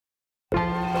Dus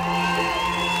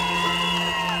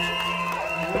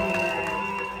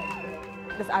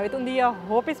é um dia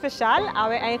muito especial.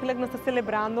 Eigenlijk nós estamos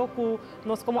celebrando que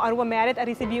nós como Aruba Marriott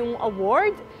recebemos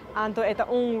award. Então é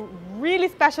really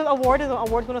special award. É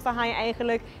award que nós temos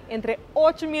eigenlijk entre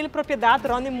 8.000 propriedades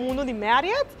rond o mundo de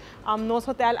Marriott.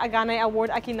 Nosso hotel gana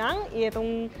award aqui não. E é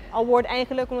award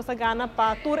eigenlijk que nós gana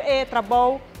para tour e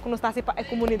trabalho que nós temos para a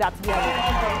comunidade de Aruba.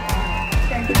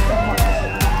 Thank you so much.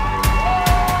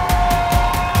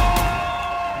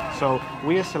 So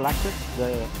we are selected,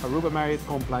 the Aruba Marriott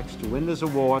Complex, to win this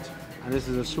award, and this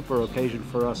is a super occasion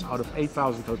for us. Out of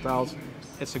 8,000 hotels,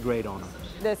 it's a great honor.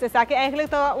 Dus is aqui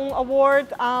eigenlijk award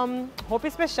muito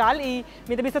especial e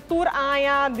me dá tour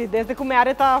aia desde que o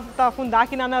Marriott tá fundado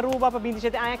aqui na Aruba para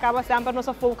 27 anos acaba sempre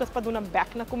nosso foco para dar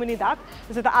back na comunidade.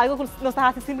 Então é algo que nós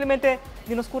fazemos simplesmente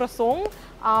de nosso coração,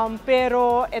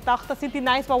 pero é tá senti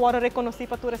nice para agora reconhecer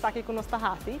para tudo aqui que nós tá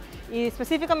fazendo e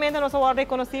especificamente nós agora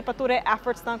reconhecer para tudo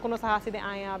efforts que nós fazemos de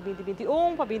ano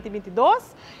 2021 para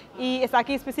 2022 e essa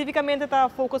aqui especificamente tá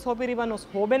focus sobre riba nos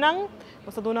jovens,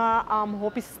 nós tá dando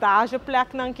hope estágio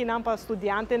plek nang kinang para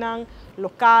estudiante nang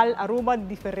local Aruba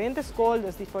diferentes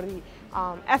escolas de for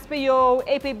SPO,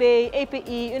 APB,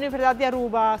 API, Universidade de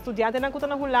Aruba, estudiante nang kuta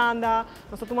na Holanda,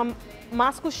 nós temos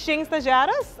mais que 100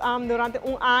 estagiários durante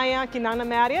ano aqui na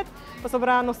Marriott,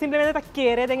 para nós simplesmente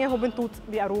querer a juventude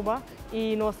de Aruba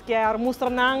e nós quer mostrar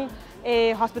nang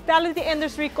hospitality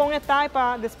industry com esta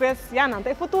para depois já não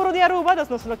tem futuro de Aruba, nós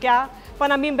nos quer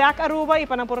para mim back Aruba e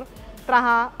para por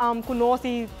trabalhar conosco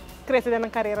e crescer na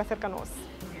carreira cerca nós.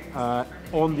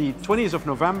 On the 20th of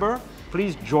November,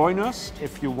 please join us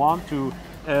if you want to.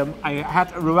 I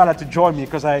had Ruella to join me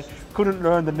because I couldn't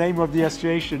learn the name of the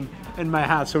association in my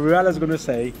head. So Ruella's going to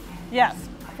say. Yes,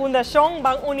 Fundación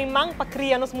Bang Unimang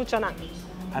Pakrianos Muchanan.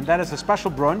 And that is a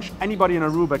special brunch. Anybody in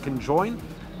Aruba can join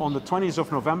on the 20th of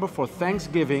November for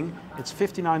Thanksgiving. It's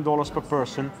 $59 per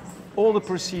person. All the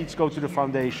proceeds go to the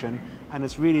foundation, and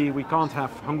it's really, we can't have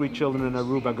hungry children in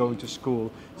Aruba going to school.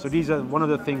 So these are one of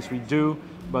the things we do,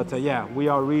 but yeah, we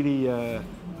are really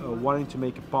wanting to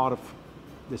make a part of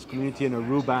this community in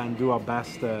Aruba and do our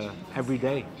best every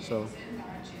day. So.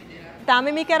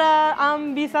 Também me quero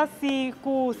avisar se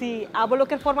abolo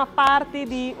quer formar parte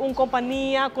de uma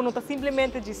companhia que não está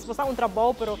simplesmente disposta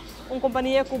trabalho, mas uma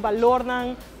companhia que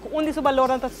valora, onde se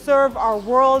valora para serve our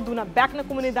world, uma back na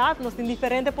comunidade, nós temos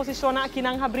diferentes posições aqui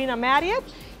na Marriott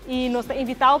e nós estamos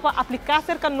invitados para aplicar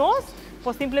cerca de nós.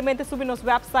 Pode simplesmente subir nosso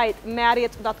website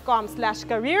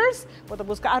marriott.com/careers, pode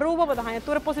buscar Aruba, pode ganhar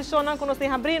toda a posição que nós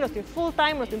temos abrir, nós temos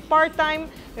full-time, nós temos part-time,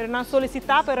 mas não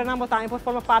solicitar, mas não botar por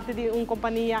formar parte de uma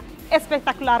companhia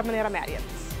espetacular maneira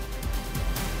Marriott.